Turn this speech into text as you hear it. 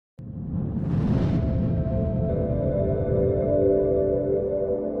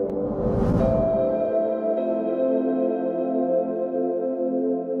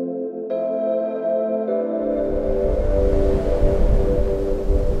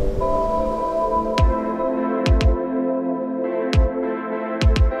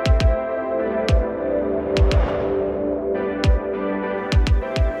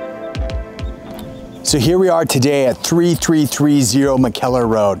So here we are today at 3330 McKellar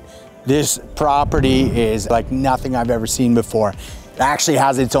Road. This property is like nothing I've ever seen before. It actually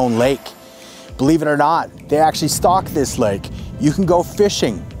has its own lake. Believe it or not, they actually stock this lake. You can go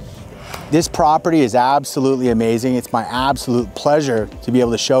fishing. This property is absolutely amazing. It's my absolute pleasure to be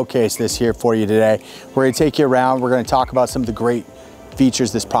able to showcase this here for you today. We're gonna take you around. We're gonna talk about some of the great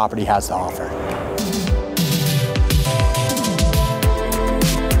features this property has to offer.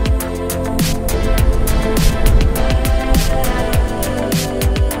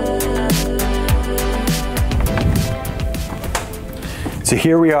 So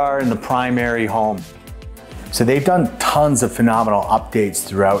here we are in the primary home. So they've done tons of phenomenal updates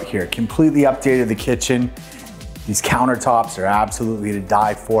throughout here. Completely updated the kitchen. These countertops are absolutely to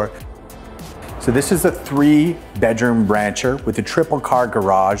die for. So this is a 3-bedroom rancher with a triple car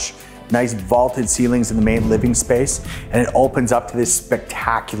garage, nice vaulted ceilings in the main living space, and it opens up to this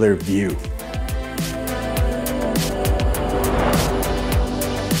spectacular view.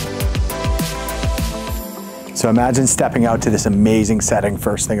 So imagine stepping out to this amazing setting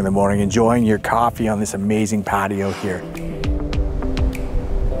first thing in the morning, enjoying your coffee on this amazing patio here.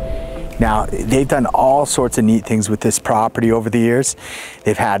 Now, they've done all sorts of neat things with this property over the years.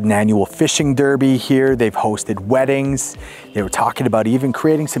 They've had an annual fishing derby here. They've hosted weddings. They were talking about even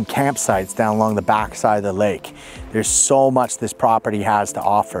creating some campsites down along the backside of the lake. There's so much this property has to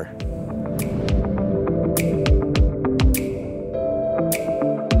offer.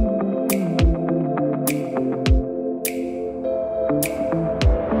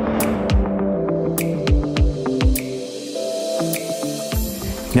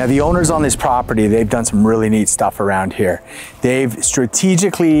 Now the owners on this property, they've done some really neat stuff around here. They've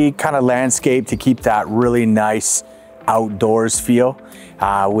strategically kind of landscaped to keep that really nice outdoors feel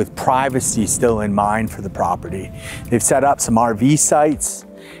with privacy still in mind for the property. They've set up some RV sites.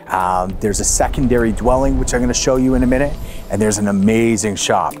 There's a secondary dwelling, which I'm going to show you in a minute, and there's an amazing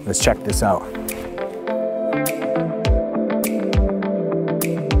shop. Let's check this out.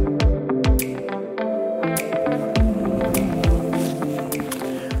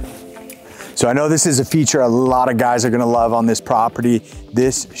 So I know this is a feature a lot of guys are gonna love on this property.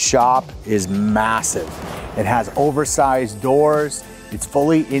 This shop is massive. It has oversized doors, it's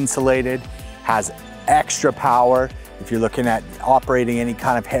fully insulated, has extra power. If you're looking at operating any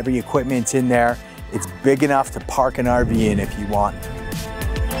kind of heavy equipment in there, it's big enough to park an RV in if you want.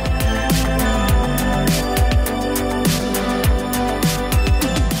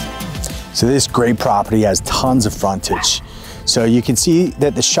 So this great property has tons of frontage. So you can see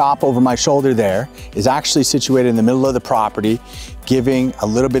that the shop over my shoulder there is actually situated in the middle of the property, giving a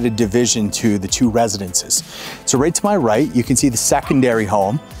little bit of division to the two residences. So right to my right, you can see the secondary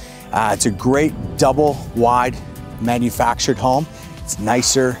home. It's a great double wide manufactured home. It's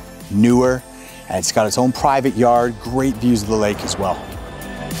nicer, newer, and it's got its own private yard, great views of the lake as well.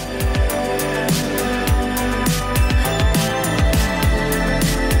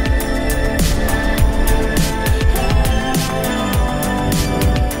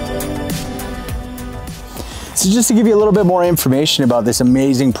 So just to give you a little bit more information about this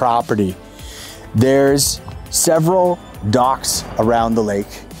amazing property, there's several docks around the lake.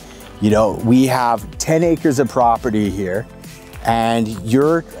 You know, we have 10 acres of property here, and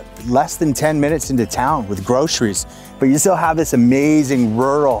you're less than 10 minutes into town with groceries, but you still have this amazing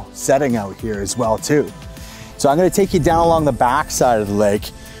rural setting out here as well too. So I'm gonna take you down along the back side of the lake,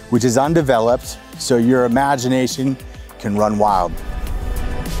 which is undeveloped, so your imagination can run wild.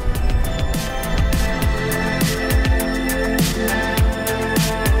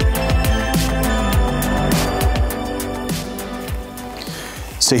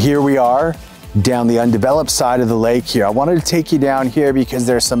 So here we are down the undeveloped side of the lake here. I wanted to take you down here because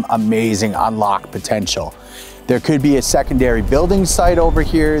there's some amazing unlocked potential. There could be a secondary building site over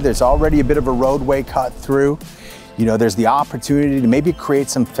here. There's already a bit of a roadway cut through. You know, there's the opportunity to maybe create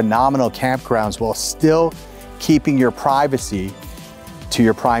some phenomenal campgrounds while still keeping your privacy to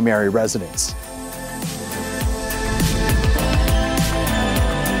your primary residence.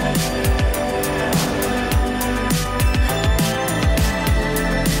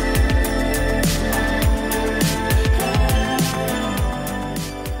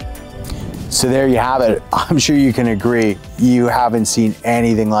 So there you have it. I'm sure you can agree, you haven't seen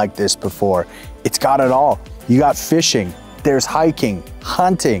anything like this before. It's got it all. You got fishing, there's hiking,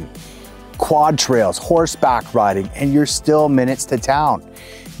 hunting, quad trails, horseback riding, and you're still minutes to town.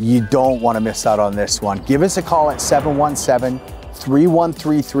 You don't want to miss out on this one. Give us a call at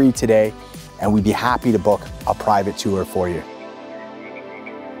 717-3133 today, and we'd be happy to book a private tour for you.